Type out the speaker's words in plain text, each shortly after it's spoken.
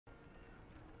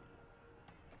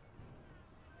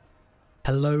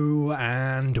Hello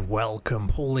and welcome,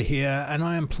 Pauleh here, and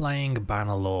I am playing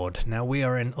Bannerlord. Now we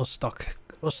are in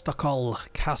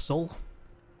Ustakal Castle,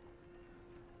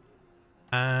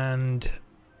 and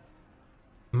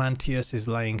Mantius is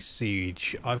laying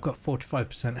siege. I've got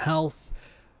 45% health,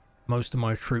 most of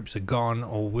my troops are gone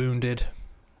or wounded.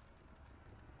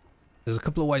 There's a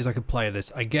couple of ways I could play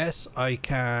this. I guess I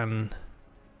can...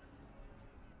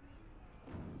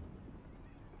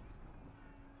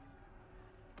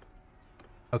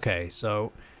 Okay,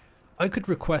 so I could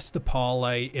request the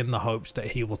Pauleh in the hopes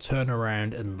that he will turn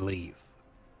around and leave.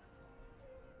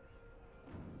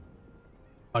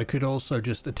 I could also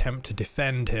just attempt to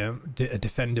defend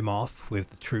him off with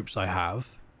the troops I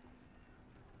have,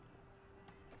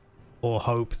 or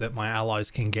hope that my allies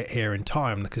can get here in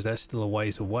time because they're still a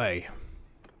ways away.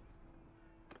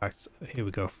 In fact, here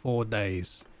we go, 4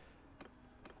 days.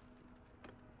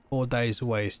 4 days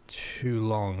away is too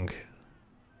long.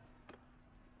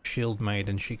 Shield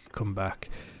Maiden, she could come back.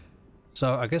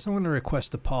 So I guess I'm going to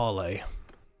request a Pauleh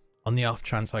on the off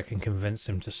chance I can convince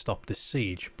him to stop this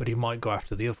siege, but he might go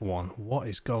after the other one. What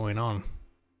is going on?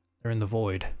 They're in the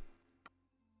void.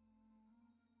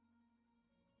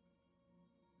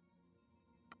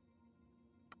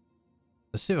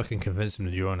 Let's see if I can convince him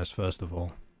to join us first of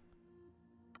all.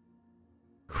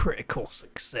 Critical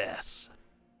success.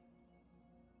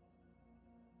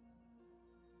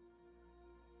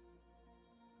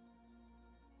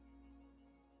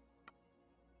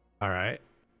 All right.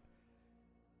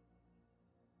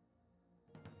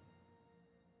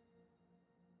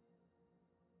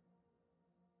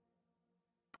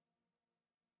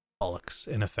 Bollocks,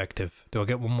 ineffective. Do I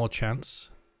get one more chance?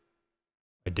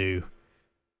 I do.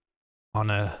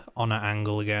 Honor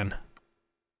angle again.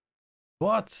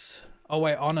 What? Oh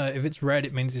wait, honor. If it's red,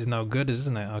 it means he's no good,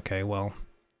 isn't it? Okay, well.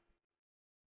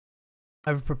 I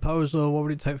have a proposal. What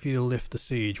would it take for you to lift the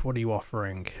siege? What are you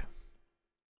offering?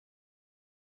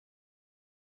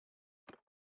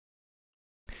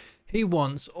 He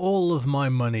wants all of my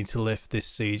money to lift this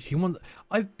siege. He wants...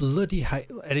 I bloody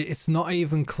hate... It's not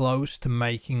even close to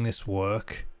making this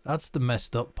work. That's the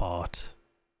messed up part.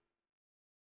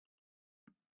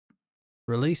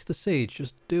 Release the siege.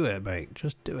 Just do it, mate.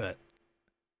 Just do it.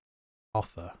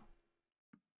 Offer.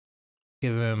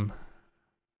 Give him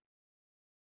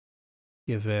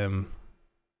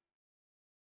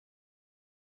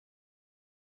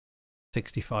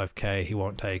 65k. He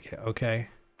won't take it. Okay.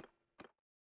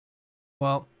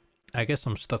 Well, I guess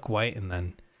I'm stuck waiting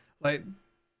then. Like,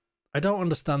 I don't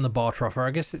understand the barter offer.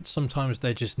 I guess it's sometimes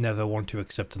they just never want to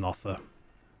accept an offer.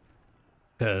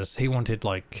 Because he wanted,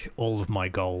 like, all of my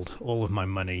gold, all of my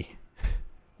money,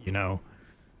 you know.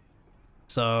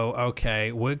 So,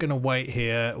 okay, we're going to wait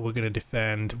here. We're going to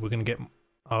defend. We're going to get...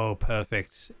 Oh,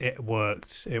 perfect. It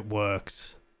worked. It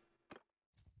worked.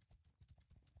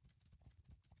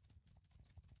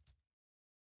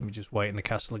 Let me just wait in the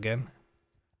castle again.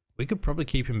 We could probably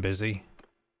keep him busy.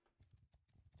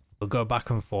 We'll go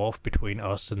back and forth between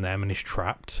us and them, and he's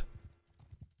trapped.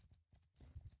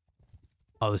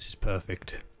 Oh, this is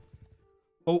perfect.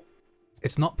 Oh,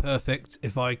 it's not perfect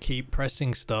if I keep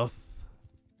pressing stuff.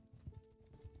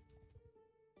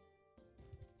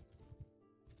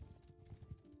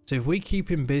 So if we keep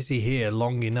him busy here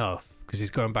long enough, because he's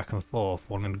going back and forth,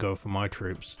 wanting to go for my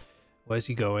troops. Where's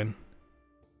he going?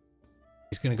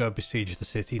 He's going to go besiege the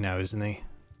city now, isn't he?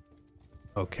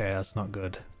 Okay, that's not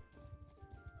good.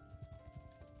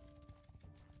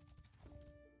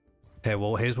 Okay,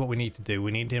 well, here's what we need to do.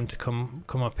 We need him to come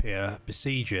up here,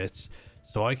 besiege it,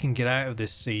 so I can get out of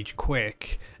this siege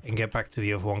quick and get back to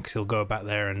the other one, because he'll go back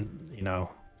there and, you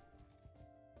know...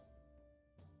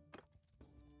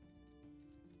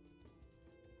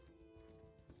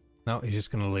 No, he's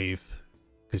just going to leave,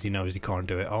 because he knows he can't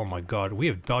do it. Oh my god, we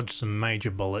have dodged some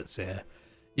major bullets here.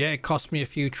 Yeah, it cost me a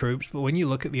few troops, but when you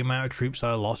look at the amount of troops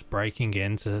I lost breaking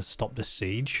in to stop the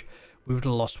siege, we would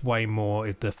have lost way more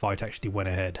if the fight actually went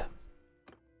ahead.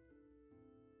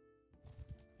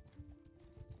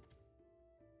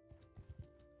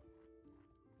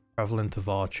 Traveling to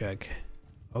Varcheg.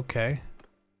 Okay.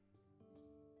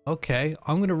 Okay,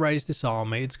 I'm going to raise this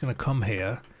army. It's going to come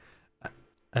here.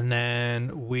 And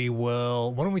then we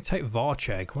will... Why don't we take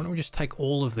Varcheg? Why don't we just take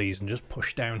all of these and just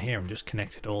push down here and just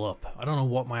connect it all up? I don't know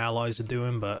what my allies are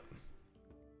doing, but...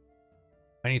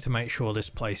 I need to make sure this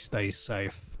place stays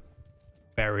safe.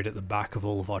 Buried at the back of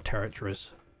all of our territories.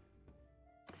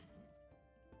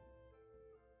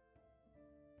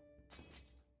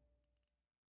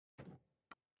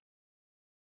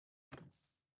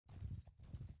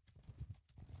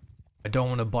 I don't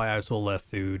want to buy out all their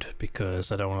food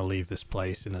because I don't want to leave this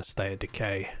place in a state of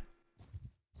decay.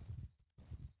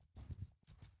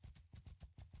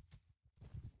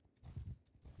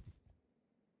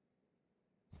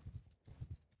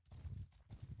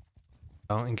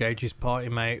 Don't engage his party,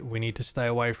 mate. We need to stay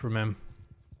away from him.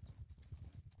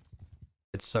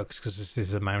 It sucks because this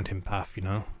is a mountain path, you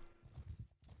know?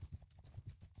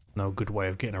 No good way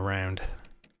of getting around.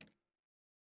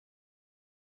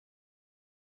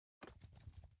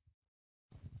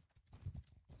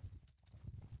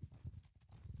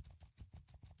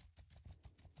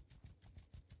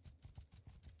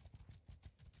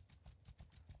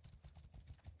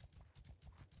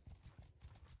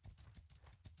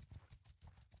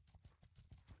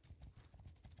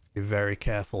 Be very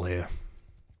careful here.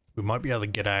 We might be able to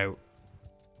get out.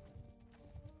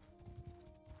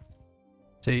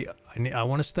 See, I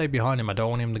want to stay behind him. I don't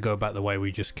want him to go back the way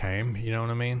we just came. You know what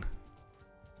I mean?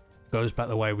 Goes back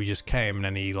the way we just came, and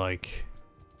then he like...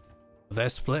 They're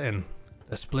splitting.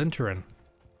 They're splintering.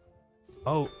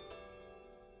 Oh.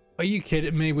 Are you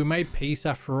kidding me? We made peace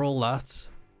after all that.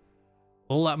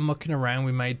 All that mucking around,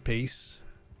 we made peace.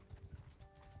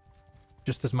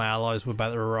 Just as my allies were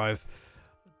about to arrive.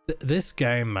 This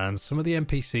game, man, some of the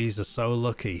NPCs are so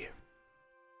lucky.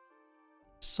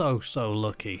 So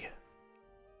lucky.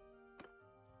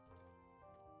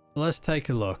 Let's take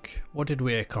a look. What did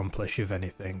we accomplish, if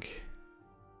anything?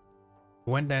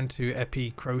 We went down to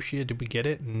Epi Crocia. Did we get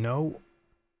it? No.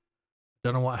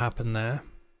 Don't know what happened there.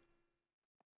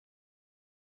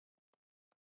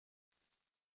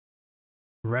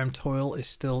 Remtoil is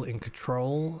still in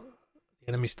control. The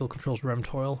enemy still controls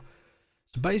Remtoil.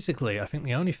 So basically, I think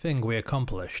the only thing we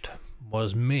accomplished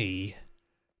was me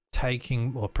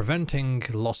taking or preventing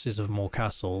losses of more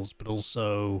castles, but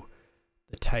also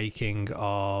the taking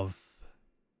of...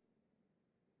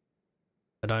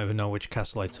 I don't even know which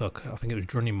castle I took. I think it was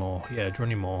Drunnymore. Yeah,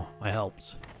 Drunnymore. I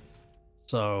helped.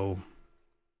 So,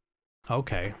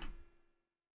 okay.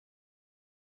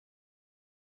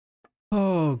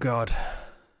 Oh god.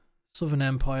 Southern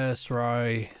Empire,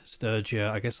 Sarai,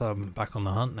 Sturgia. I guess I'm back on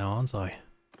the hunt now, aren't I?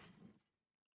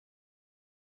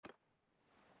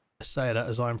 I say that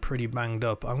as I'm pretty banged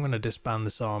up. I'm going to disband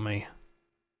this army.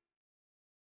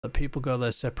 Let people go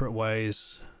their separate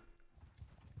ways.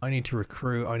 I need to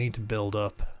recruit. I need to build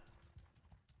up.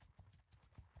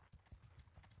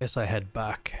 Guess I head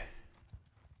back.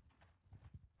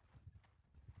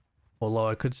 Although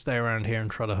I could stay around here and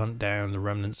try to hunt down the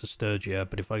remnants of Sturgia,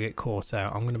 but if I get caught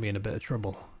out, I'm going to be in a bit of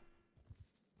trouble.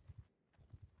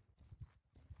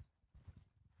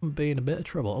 I'm being a bit of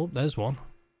trouble. Oh, there's one.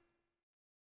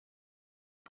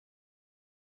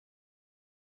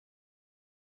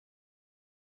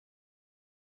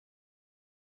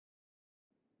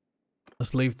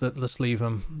 Let's leave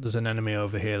them. There's an enemy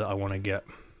over here that I want to get.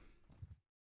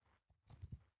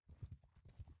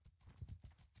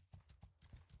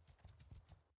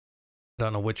 I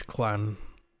don't know which clan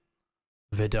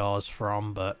Vidar's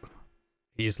from, but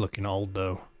he's looking old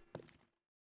though.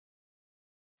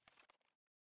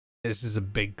 This is a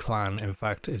big clan. In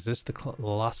fact, is this the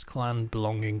last clan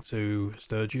belonging to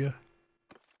Sturgia?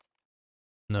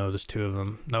 No, there's two of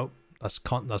them. Nope,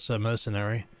 that's a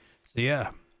mercenary. So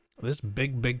yeah, this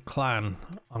big clan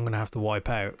I'm gonna have to wipe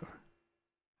out.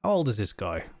 How old is this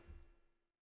guy?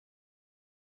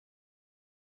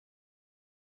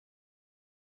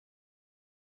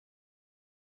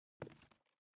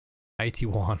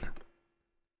 '81.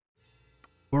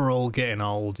 We're all getting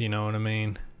old, you know what I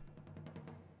mean?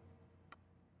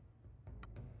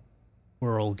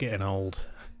 We're all getting old.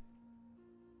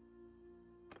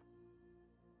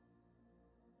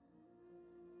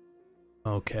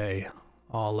 Okay,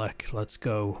 Arlek, let's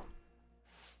go.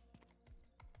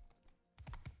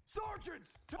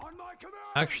 Sergeants, on my command!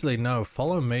 Actually, no,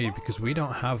 follow me because we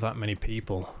don't have that many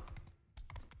people.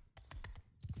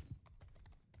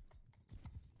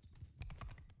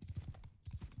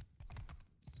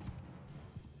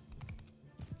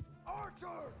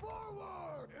 Archers,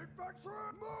 forward! Infantry,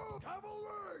 move!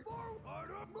 Cavalry,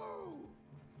 forward, move!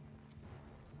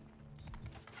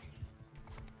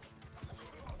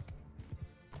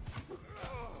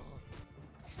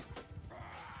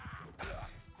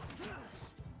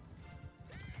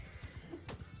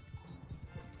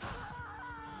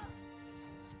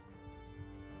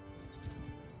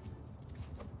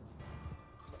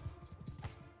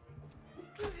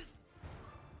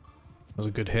 That was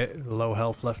a good hit. Low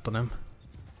health left on him.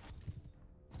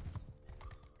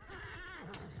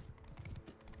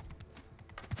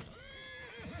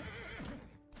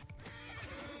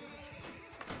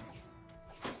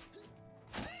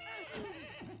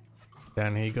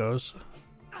 Down he goes.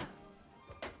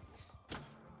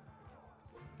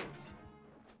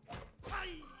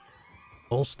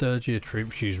 All Sturgia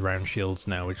troops use round shields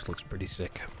now, which looks pretty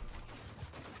sick.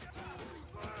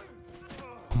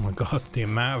 Oh my god, the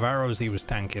amount of arrows he was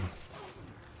tanking.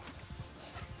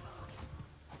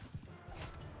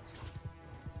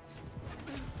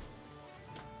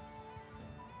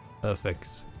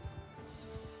 Perfect.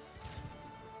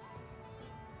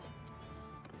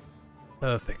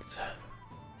 Perfect.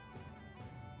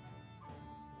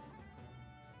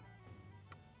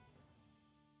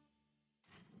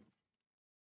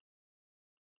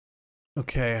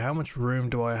 Okay, how much room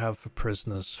do I have for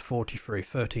prisoners? 43,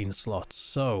 13 slots.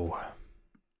 So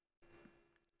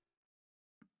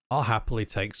I'll happily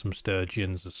take some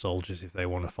Sturgians as soldiers if they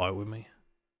want to fight with me.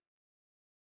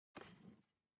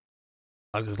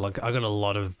 I got a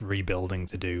lot of rebuilding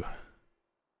to do.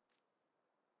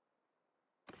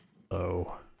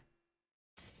 So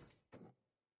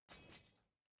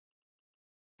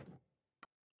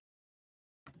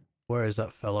where is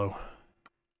that fellow?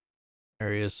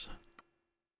 There he is.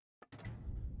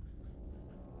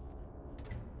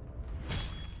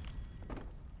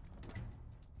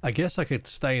 I guess I could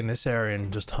stay in this area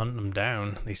and just hunt them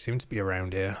down. They seem to be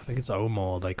around here. I think it's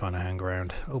Omar they kind of hang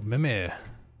around. Oh, Mimir.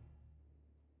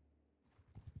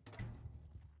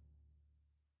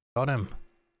 Got him.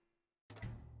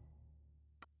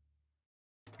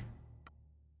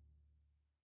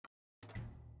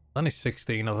 Only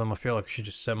 16 of them. I feel like I should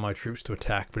just send my troops to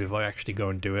attack, but if I actually go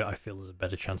and do it, I feel there's a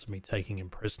better chance of me taking him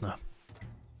prisoner.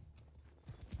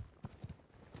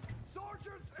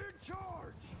 Sergeants in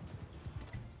charge!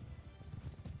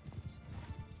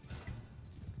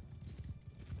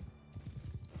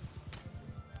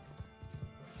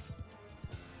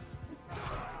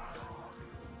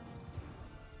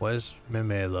 Where's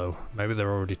Mimir though? Maybe they're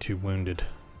already too wounded.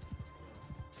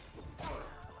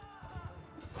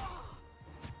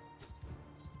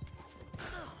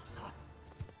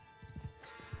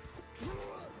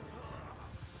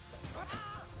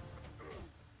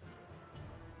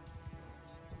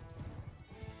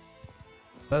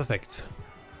 Perfect.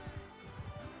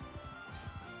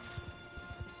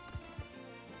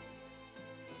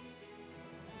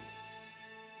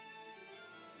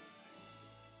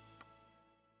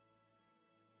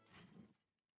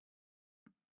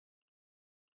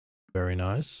 Very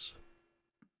nice.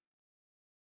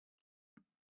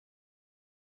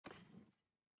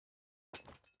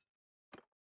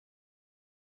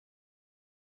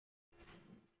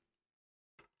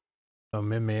 So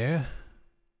Mimir.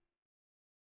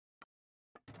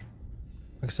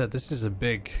 Like I said, this is a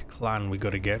big clan we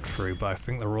got to get through, but I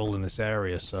think they're all in this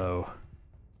area, so...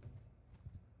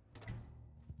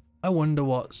 I wonder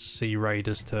what Sea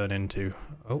Raiders turn into.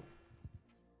 Oh.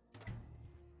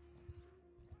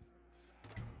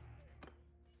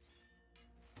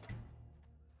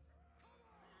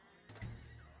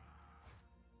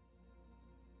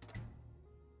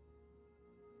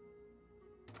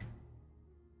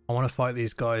 I want to fight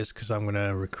these guys because I'm going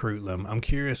to recruit them. I'm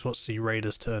curious what Sea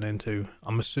Raiders turn into.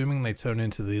 I'm assuming they turn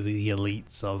into the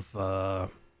elites of...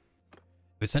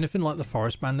 if it's anything like the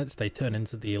Forest Bandits, they turn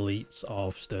into the elites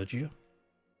of Sturgia.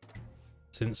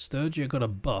 Since Sturgia got a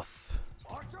buff,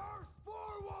 Archers,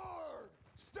 forward!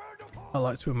 Stand upon! I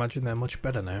like to imagine they're much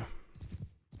better now.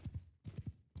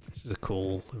 This is a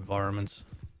cool environment.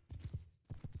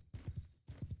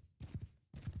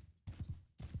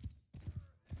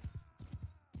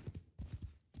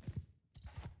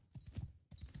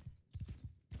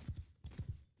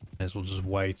 May as well just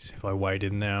wait. If I wait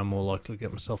in there, I'm more likely to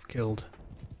get myself killed.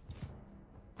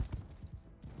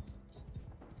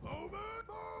 Move it!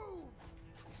 Move!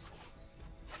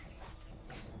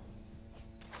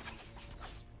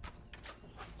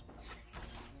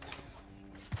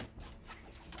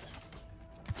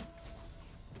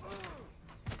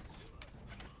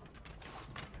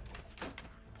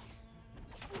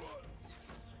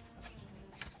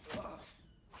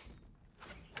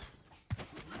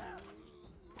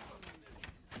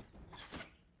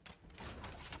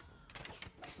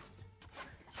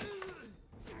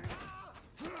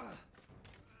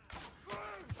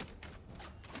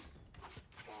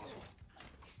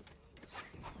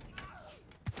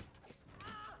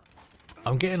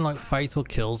 I'm getting like fatal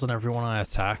kills on everyone I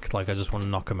attack, like I just want to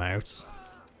knock them out.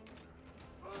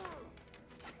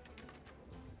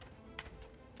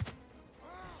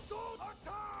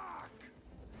 Attack!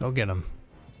 Go get him.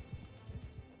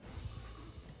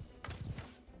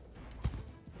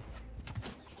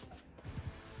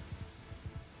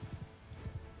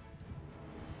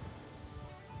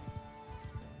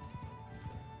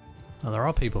 Oh, there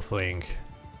are people fleeing.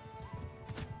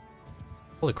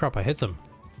 Holy crap, I hit him.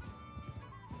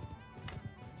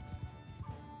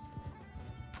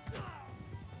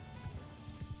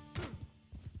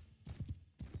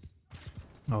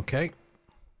 Okay.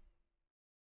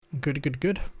 Good, good,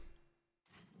 good.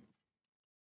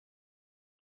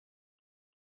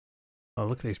 Oh,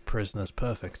 look at these prisoners.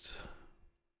 Perfect.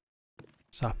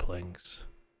 Saplings.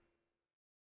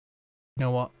 You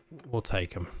know what? We'll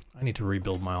take him. I need to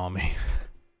rebuild my army.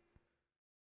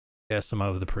 Yes, I'm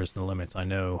over the prisoner limit, I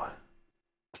know.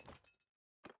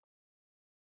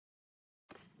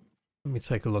 Let me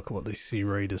take a look at what these Sea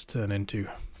Raiders turn into.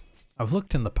 I've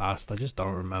looked in the past, I just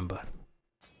don't remember.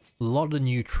 A lot of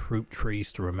new troop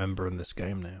trees to remember in this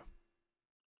game now.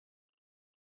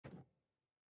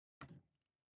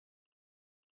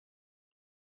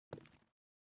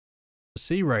 The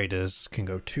Sea Raiders can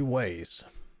go two ways.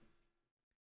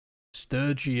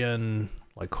 Sturgian,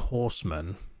 like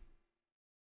horsemen,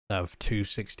 have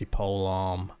 260 pole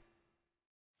arm.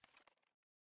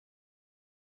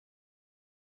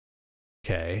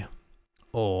 Okay.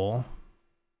 Or...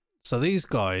 so these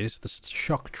guys, the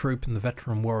shock troop and the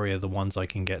veteran warrior, are the ones I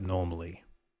can get normally.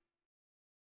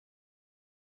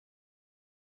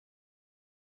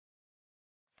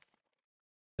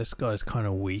 This guy's kind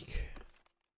of weak.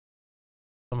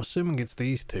 I'm assuming it's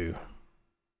these two.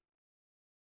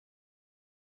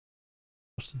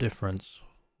 What's the difference?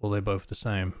 Or are they both the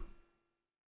same?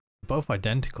 They're both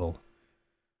identical.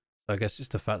 So I guess it's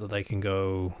the fact that they can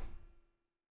go...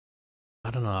 I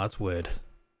don't know, that's weird.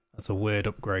 That's a weird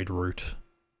upgrade route.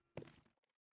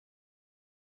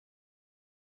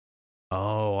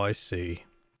 Oh, I see.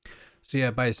 So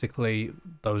yeah, basically,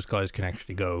 those guys can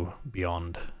actually go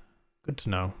beyond. Good to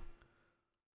know.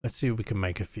 Let's see if we can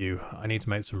make a few. I need to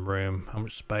make some room. How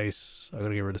much space? I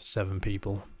gotta get rid of 7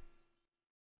 people.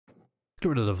 Get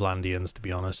rid of the Vlandians, to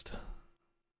be honest.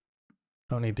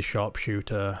 Don't need the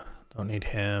sharpshooter. Don't need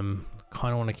him.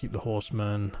 Kinda want to keep the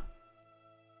horseman.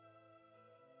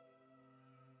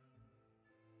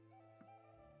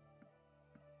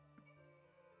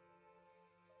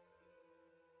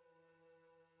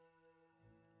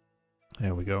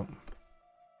 There we go.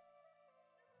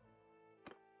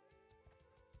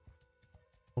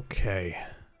 Okay.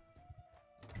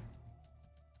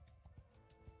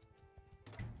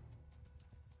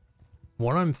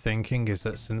 What I'm thinking is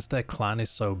that since their clan is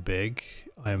so big,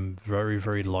 I'm very,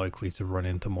 very likely to run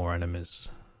into more enemies.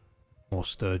 More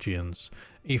Sturgians.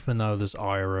 Even though there's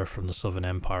Ira from the Southern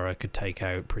Empire I could take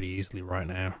out pretty easily right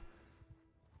now.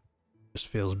 Just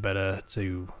feels better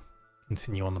to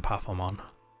continue on the path I'm on.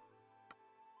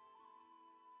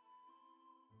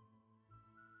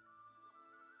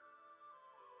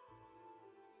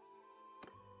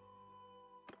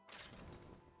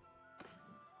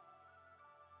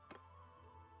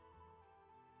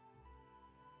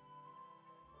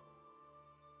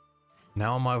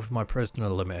 Now I'm over my prisoner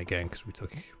limit again because we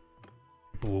took...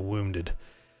 people were wounded.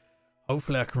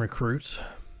 Hopefully I can recruit.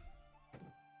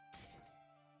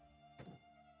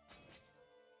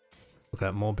 Look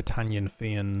at more Britannian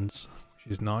Fiends,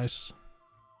 which is nice.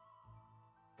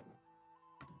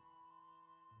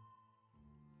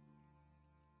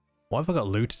 Why have I got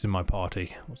looters in my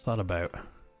party? What's that about?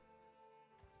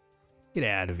 Get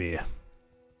out of here.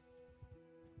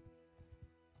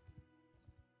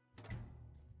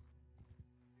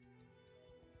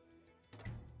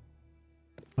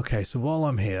 Okay, so while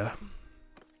I'm here,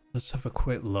 let's have a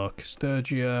quick look.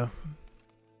 Sturgia.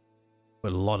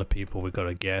 With a lot of people we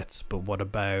gotta get, but what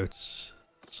about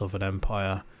Southern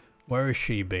Empire? Where has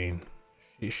she been?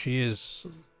 She is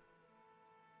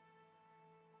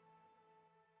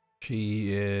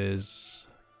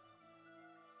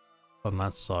on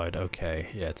that side. Okay,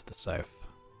 yeah, to the south.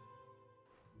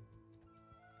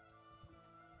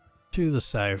 To the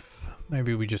south.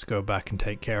 Maybe we just go back and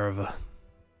take care of her.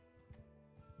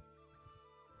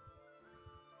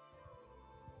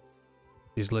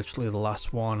 She's literally the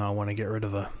last one. I want to get rid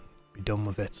of her. Be done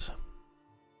with it.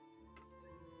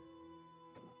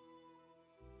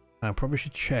 I probably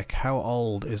should check how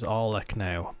old is Arlek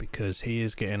now, because he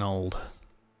is getting old.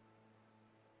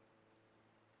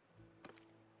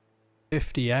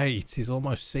 58. He's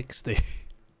almost 60.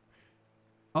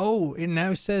 Oh, it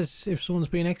now says if someone's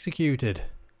been executed.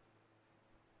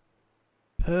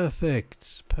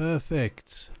 Perfect.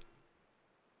 Perfect.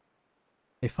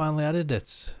 They finally added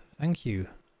it. Thank you.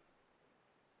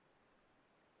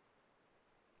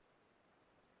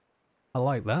 I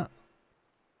like that.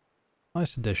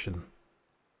 Nice addition.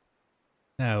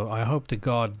 Now, I hope to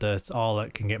God that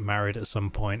Arlek can get married at some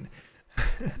point.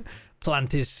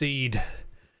 Plant his seed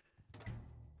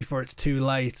before it's too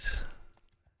late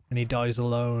and he dies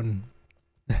alone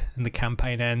and the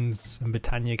campaign ends and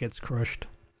Britannia gets crushed.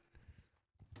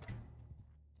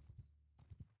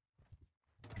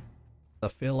 I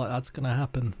feel like that's gonna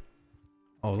happen.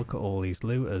 Oh, look at all these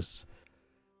looters.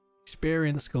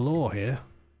 Experience galore here.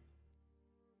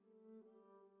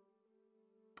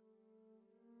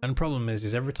 And the problem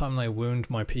is every time they wound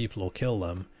my people or kill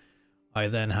them, I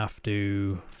then have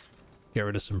to get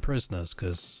rid of some prisoners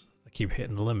because I keep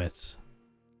hitting the limits.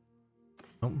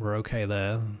 Oh, we're okay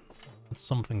there. That's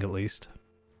something at least.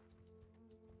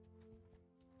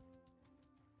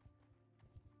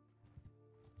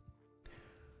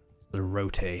 The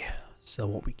rotate, sell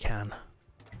what we can.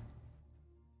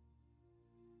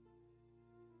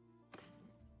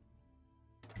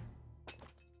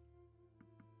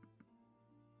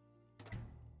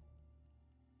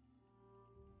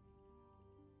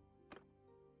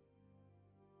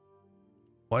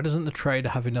 Why doesn't the trader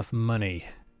have enough money?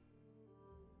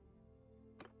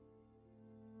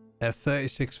 They have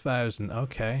 36,000,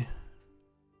 okay.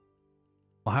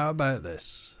 Well, how about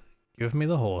this? Give me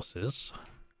the horses.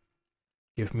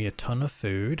 Give me a ton of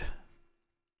food.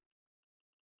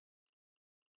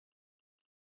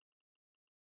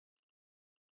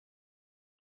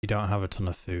 You don't have a ton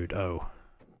of food, oh.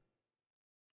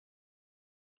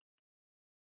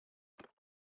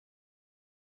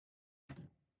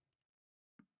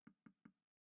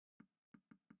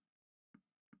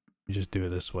 You just do it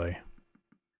this way.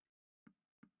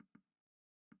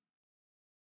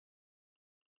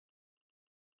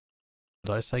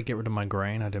 Did I say get rid of my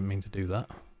grain? I didn't mean to do that.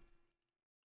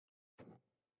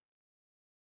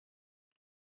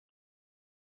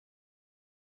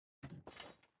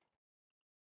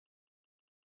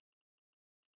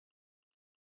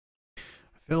 I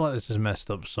feel like this is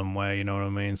messed up somewhere, you know what I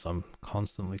mean? So I'm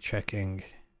constantly checking.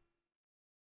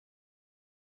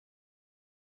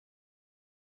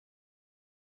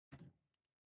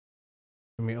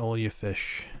 Give me all your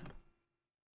fish.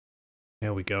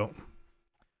 Here we go.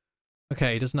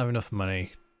 Okay, he doesn't have enough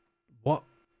money. What?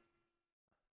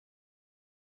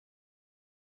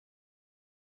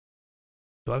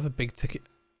 Do I have a big ticket?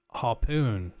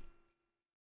 Harpoon?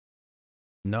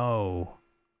 No.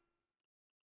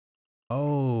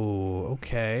 Oh,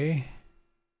 okay.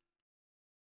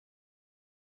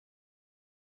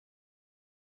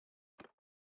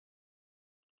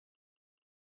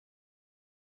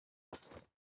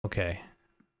 Okay.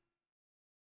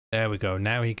 There we go.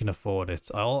 Now he can afford it.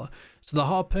 So the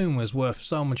harpoon was worth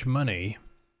so much money.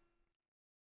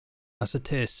 That's a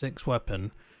tier 6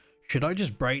 weapon. Should I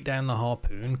just break down the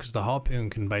harpoon? Because the harpoon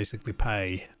can basically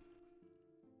pay.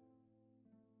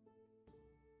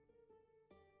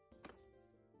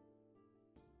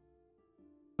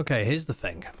 Okay, here's the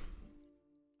thing.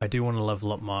 I do want to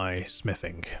level up my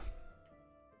smithing.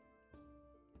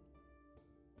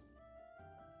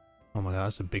 Oh my god,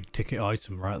 that's a big ticket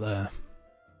item right there.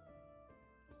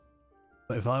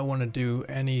 But if I want to do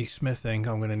any smithing,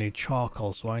 I'm going to need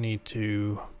charcoal, so I need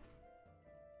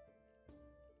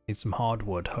some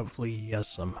hardwood. Hopefully he has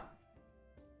some.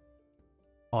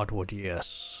 Hardwood,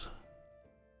 yes.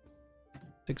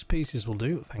 6 pieces will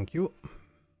do, thank you.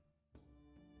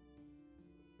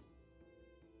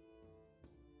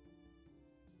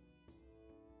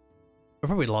 I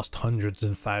probably lost hundreds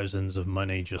and thousands of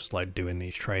money just like doing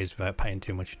these trades without paying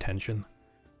too much attention.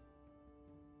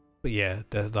 But yeah,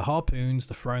 the harpoons,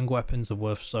 the throwing weapons are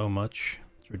worth so much.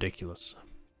 It's ridiculous.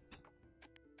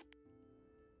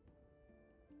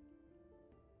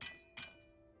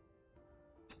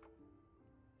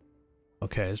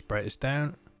 Okay, let's break this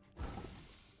down.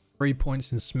 3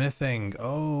 points in smithing.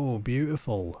 Oh,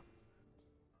 beautiful.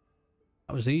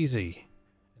 That was easy.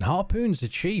 And harpoons are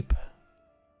cheap.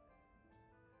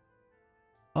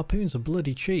 Harpoons are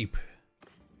bloody cheap.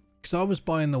 Because I was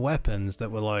buying the weapons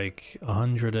that were like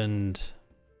 100 and...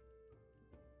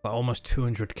 like almost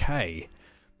 200k.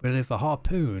 But if the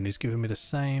harpoon is giving me the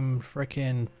same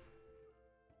freaking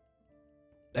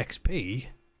XP...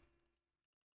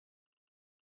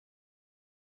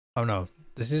 oh no,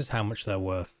 this is how much they're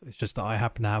worth. It's just that I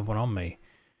happen to have one on me.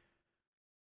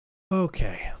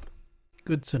 Okay.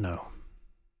 Good to know.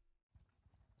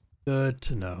 Good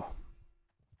to know.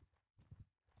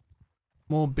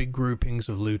 More big groupings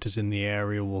of looters in the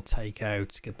area will take out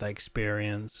to get that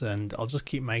experience, and I'll just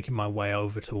keep making my way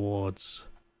over towards...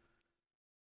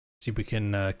 see if we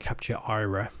can capture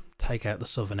Ira, take out the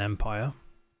Southern Empire.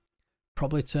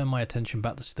 Probably turn my attention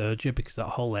back to Sturgia because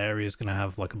that whole area is going to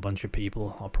have like a bunch of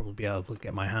people I'll probably be able to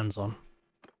get my hands on.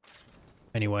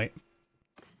 Anyway,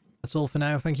 that's all for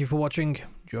now. Thank you for watching.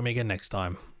 Join me again next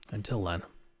time. Until then.